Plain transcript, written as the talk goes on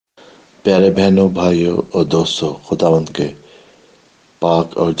प्यारे बहनों, भाइयों और दोस्तों, खुदावंद के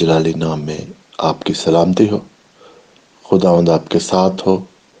पाक और जलाली नाम में आपकी सलामती हो। खुदावंद आपके साथ हो,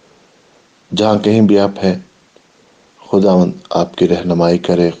 जहाँ कहीं भी आप हैं। खुदावंद आपकी रहनुमाई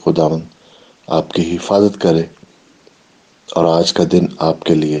करे, खुदावंद आपकी हिफाजत करे और आज का दिन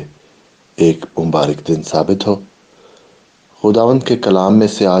आपके लिए एक मुबारक दिन साबित हो। खुदावंद के कलाम में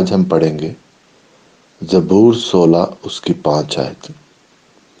से आज हम पढ़ेंगे ज़बूर 16 उसकी 5 आयत।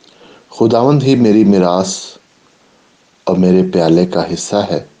 खुदावंद ही मेरी मिरास और मेरे प्याले का हिस्सा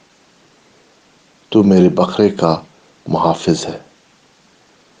है, तू मेरे बकरे का मुहाफिज है।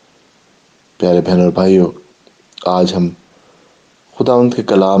 प्यारे बहन और भाइयों, आज हम खुदावंद के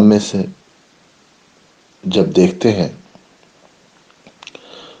कलाम में से जब देखते हैं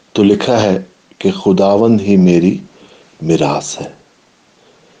तो लिखा है कि खुदावंद ही मेरी मिरास है,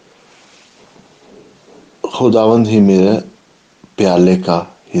 खुदावंद ही मेरे प्याले का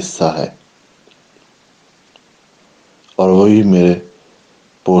हिस्सा है और वही मेरे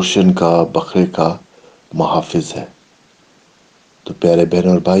पोर्शन का, बकरे का मुहाफिज है। तो प्यारे बहन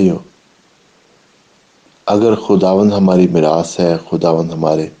और भाइयों, अगर खुदावंद हमारी मिरास है, खुदावंद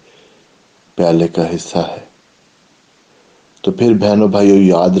हमारे प्याले का हिस्सा है, तो फिर बहनों भाइयों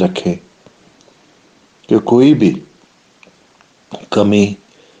याद रखें कि कोई भी कमी,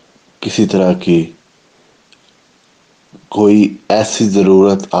 किसी तरह की कोई ऐसी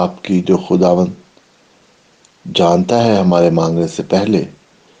ज़रूरत आपकी जो खुदावंद जानता है हमारे मांगने से पहले,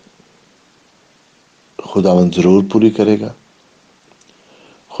 खुदावंद ज़रूर पूरी करेगा।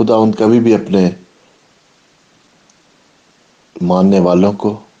 खुदावंद कभी भी अपने मानने वालों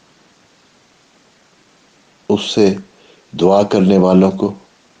को, उससे दुआ करने वालों को,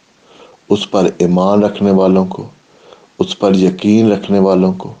 उस पर ईमान रखने वालों को, उस पर यकीन रखने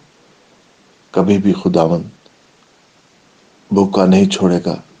वालों को कभी भी खुदावंद भूखा नहीं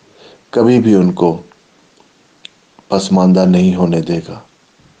छोड़ेगा, कभी भी उनको पसमानदा नहीं होने देगा।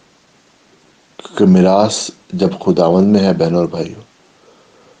 क्योंकि मिरास जब खुदावंद में है बहनों और भाइयों,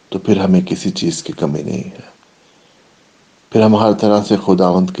 तो फिर हमें किसी चीज़ की कमी नहीं है। फिर हम हर तरह से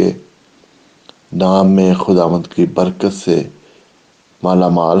खुदावंद के नाम में, खुदावंद की बरकत से माला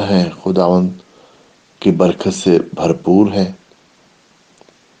माल हैं, खुदावंद की बरकत से भरपूर हैं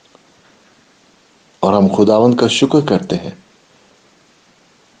और हम खुदावंद का शुक्र करते हैं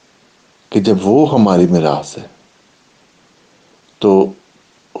कि जब वो हमारी मिरास है तो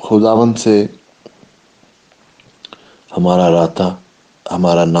खुदावंद से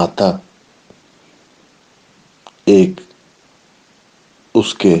हमारा नाता एक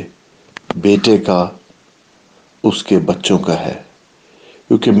उसके बेटे का, उसके बच्चों का है।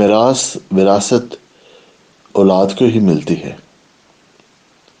 क्योंकि विरासत औलाद को ही मिलती है।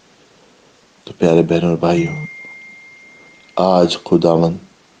 तो प्यारे बहनों और भाइयों, आज खुदावंद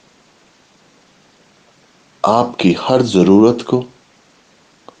आपकी हर ज़रूरत को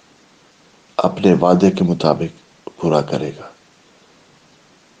अपने वादे के मुताबिक पूरा करेगा।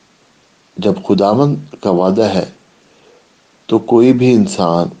 जब खुदावंद का वादा है तो कोई भी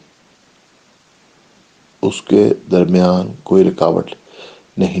इंसान उसके दरमियान कोई रुकावट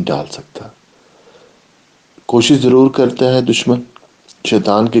नहीं डाल सकता। कोशिश ज़रूर करता है दुश्मन,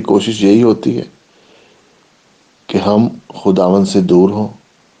 शैतान की कोशिश यही होती है कि हम खुदावंद से दूर हों,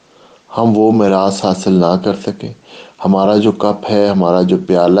 हम वो मिरास हासिल ना कर सकें, हमारा जो कप है, हमारा जो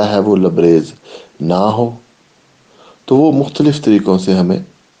प्याला है वो लबरेज ना हो। तो वो मुख्तलिफ तरीक़ों से हमें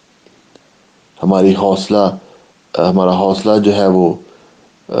हमारा हौसला जो है वो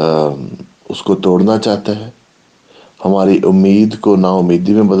उसको तोड़ना चाहता है, हमारी उम्मीद को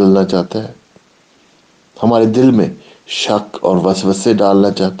नाउमीदी में बदलना चाहता है, हमारे दिल में शक और वसवसे डालना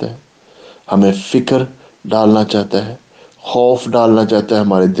चाहता है, हमें फिक्र डालना चाहता है, खौफ डालना चाहता है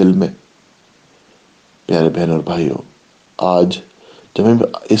हमारे दिल में। प्यारे बहन और भाइयों, आज जब हम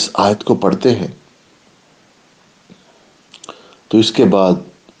इस आयत को पढ़ते हैं तो इसके बाद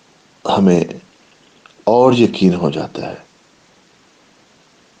हमें और यकीन हो जाता है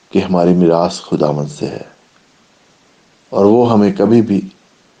कि हमारी मिरास खुदावंद से है और वो हमें कभी भी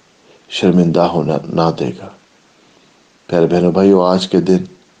शर्मिंदा होना ना देगा। प्यारे बहनों भाइयों, आज के दिन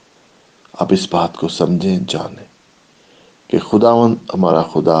आप इस बात को समझें, जानें कि खुदावंद हमारा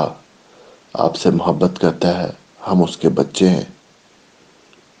खुदा आपसे मोहब्बत करता है, हम उसके बच्चे हैं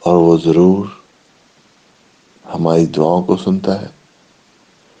और वो ज़रूर हमारी दुआओं को सुनता है,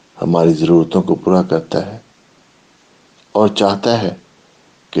 हमारी ज़रूरतों को पूरा करता है और चाहता है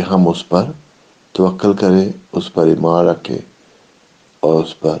कि हम उस पर तवक्कल करें, उस पर ईमान रखें और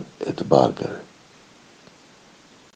उस पर एतबार करें।